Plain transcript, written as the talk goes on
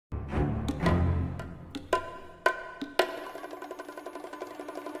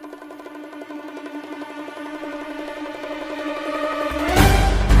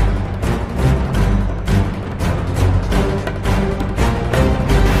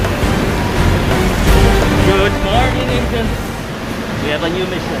have a new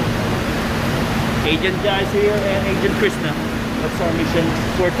mission. Agent Jai is here and Agent Krishna. What's our mission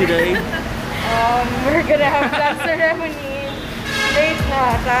for today? We're gonna have that ceremony. Late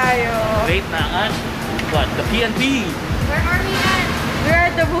na tayo. Late na at what? The PNP. Where are we at? We're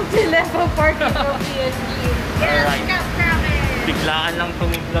at the multi-level parking of PNP. Yes, right. Biglaan lang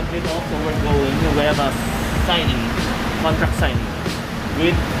itong vlog nito. So we're going. We have a signing. Contract signing.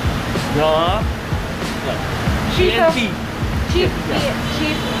 With the PNP. Chief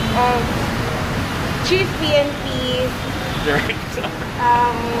PNP Director.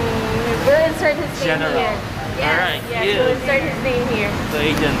 We'll insert his name General. here. Yes, Alright, yes, we'll insert his name here.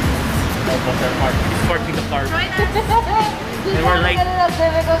 The agent of our parking the car. Join us. And we're like,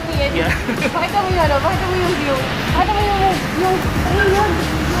 yeah. Pakita mo yun, pakita mo yung view. Pakita mo yung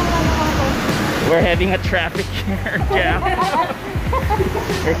we're having a traffic jam.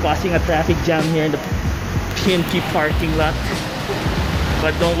 We're causing a traffic jam here in the PNP parking lot.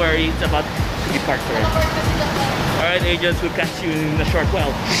 But don't worry, it's about to be parked already. Alright, agents, we'll catch you in a short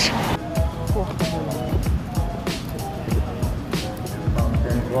while.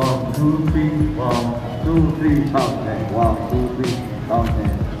 1, 2, 3, 1, 2, 3, fountain. 1, 2, 3,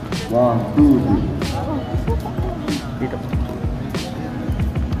 fountain. 1, 2, 3. Dito.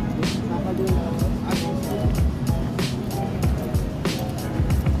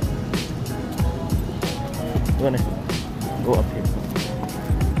 You wanna go up here?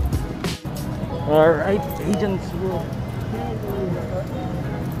 Alright, agents,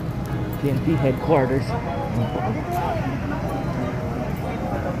 PNP headquarters.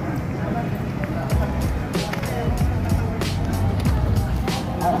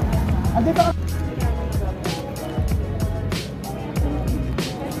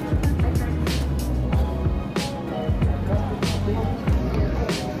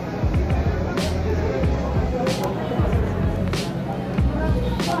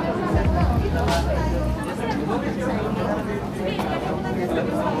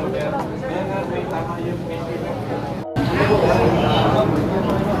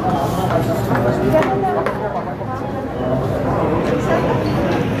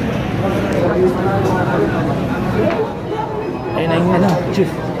 Ayun na yung ano, Chief.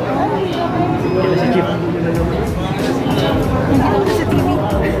 Ayun si Chief. Hindi lang sa TV.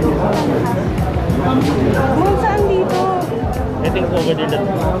 Kung saan dito? I think over there that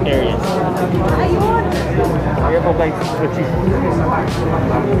areas. Ayun! Ayun po guys, the Chief.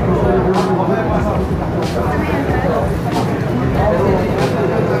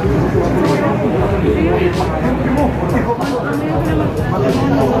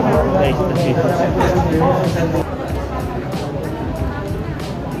 Guys, the Chief.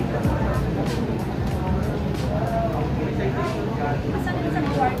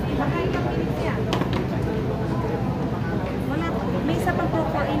 May isa pang group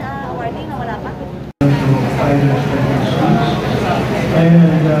for in awarding na wala pa?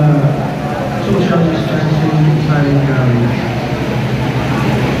 And social distancing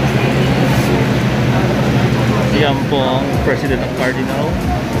Yan po ang President ng Cardinal.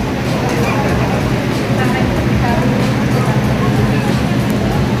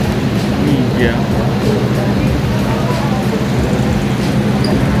 Media.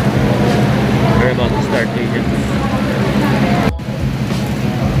 We're about to start, agents.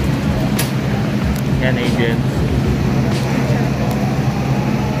 Yan, agents.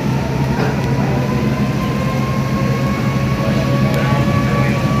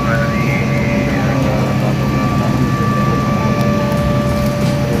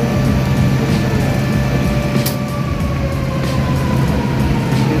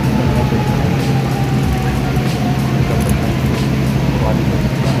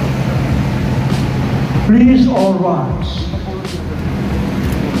 Please all rise.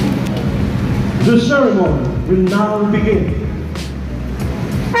 The ceremony will now begin.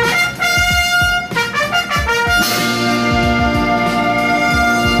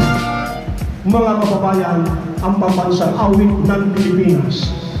 Mga kababayan, ang pambansang awit ng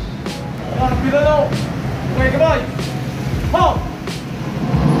Pilipinas. Pinalo! Okay, kamay! Ho!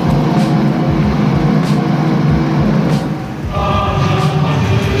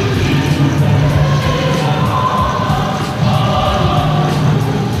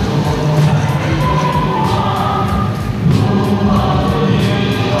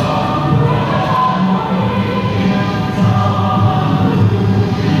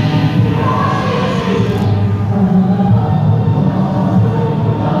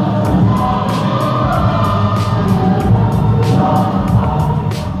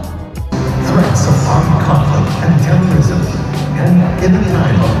 In the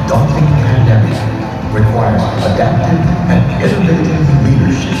time of daunting pandemic, requires adaptive and innovative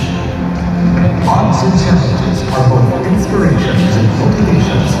leadership. Odds and challenges are both inspirations and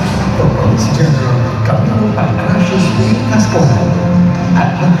motivations for Police General Cardinal Santos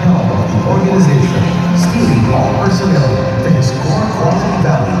at the helm of the organization, steering all personnel to his core quality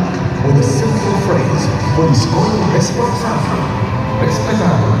value with a simple phrase, Police responsable,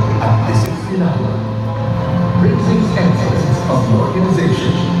 respetado at disciplinado. Raising excellence of the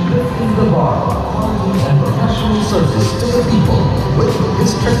organization, lifting the bar of quality and professional service to the people with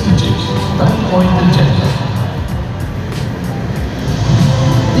his strategic 9-point agenda.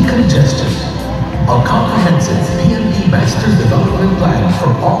 Decongestion, a comprehensive PNP Master Development Plan for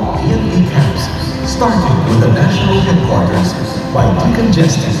all PNP camps, starting with the national headquarters by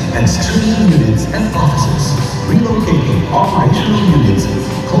decongesting and streamlining units and offices, relocating operational units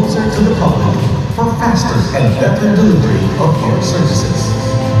closer to the public for faster and better delivery of your services.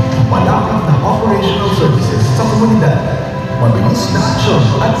 Malapit na operational services sa komunidad, mabilis na aksyon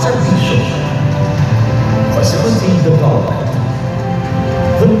at serbisyo. Facility development.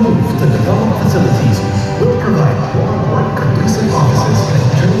 The move to develop facilities will provide more conducive offices and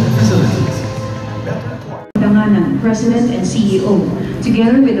training facilities. President and CEO,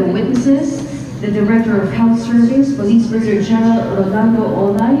 together with the witnesses, the Director of Health Service, Police Brigadier General Rolando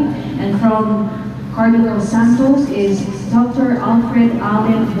Olay, and from Cardinal Santos is Dr. Alfred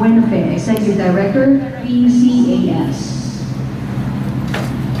Allen Buenafe, Executive Director, PCAS.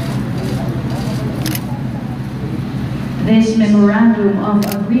 This memorandum of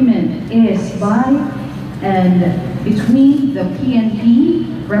agreement is by and between the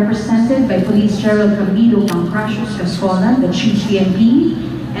PNP, represented by Police General Camilo Pancrasius Cascolan, the Chief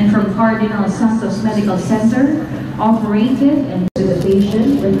PNP, and from Cardinal Santos Medical Center, operated and to the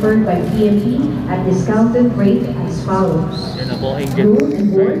patient referred by PNP at discounted rate as follows. Room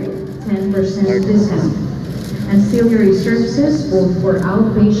and board, 10% discount. Ancillary services, both for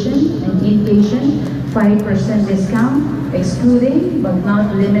outpatient and inpatient, 5% discount, excluding but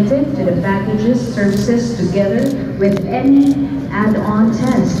not limited to the packages, services together with any add-on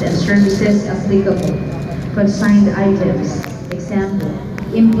tests and services applicable. Consigned items, example,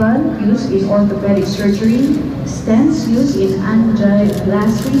 implant used in orthopedic surgery, stents used in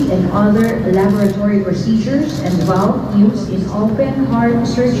angioplasty and other laboratory procedures, and valve used in open heart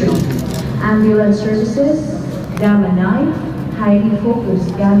surgery, ambulance services, gamma knife, highly focused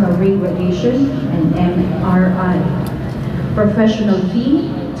gamma ray radiation, and MRI. Professional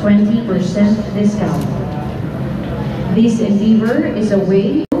fee, 20% discount. This endeavor is a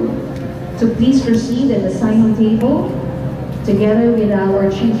way to please proceed at the signing table together with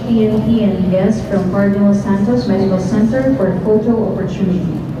our Chief PNP and guests from Cardinal Santos Medical Center for photo opportunity.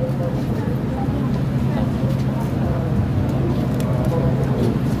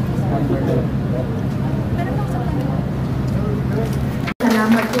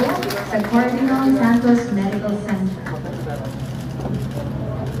 Salamat po sa Cardinal Santos Medical Center.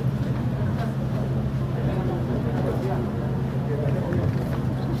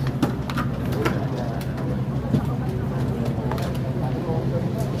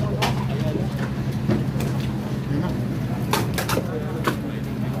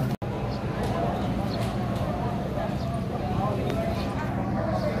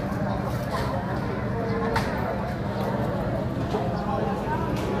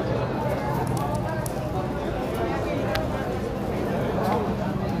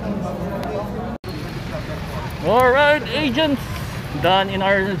 Alright, agents, done in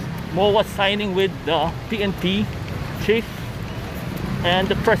our MOA signing with the PNP chief and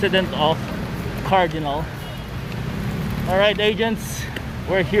the president of Cardinal. Alright, agents,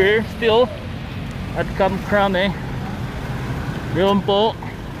 we're here still at Camp Crame. Yun po.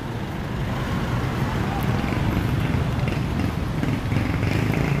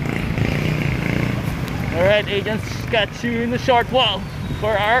 Alright, agents, catch you in a short while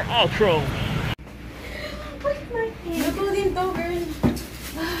for our outro.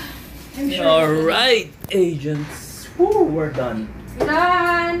 Alright, agents. Woo, we're done.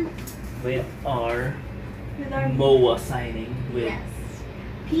 Done! With our MOA signing with Yes.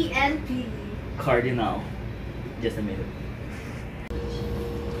 PNP. Cardinal. Just a minute.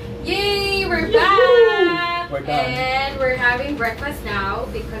 Yay! We're back! We're done. And we're having breakfast now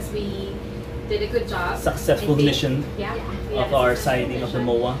because we did a good job. Successful mission Yeah. of our signing of the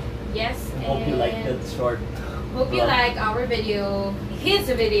MOA. Yes. Hope you like that short. Hope you like our video, his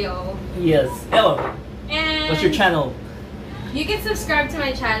video. Yes. Hello. And What's your channel? you can subscribe to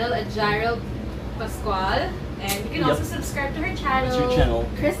my channel at Gyro Pascual. And you can also subscribe to her channel. What's your channel?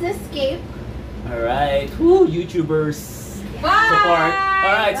 Christmas Escape. Alright. Woo, YouTubers. Bye! Support.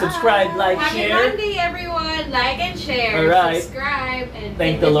 Alright, subscribe, like, Happy share. Monday, everyone. Like and share. Alright. Subscribe and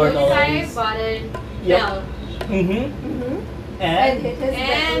Thank hit the Lord subscribe always. button. Yep. Bell. And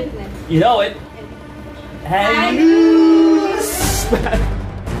And you know it. and News.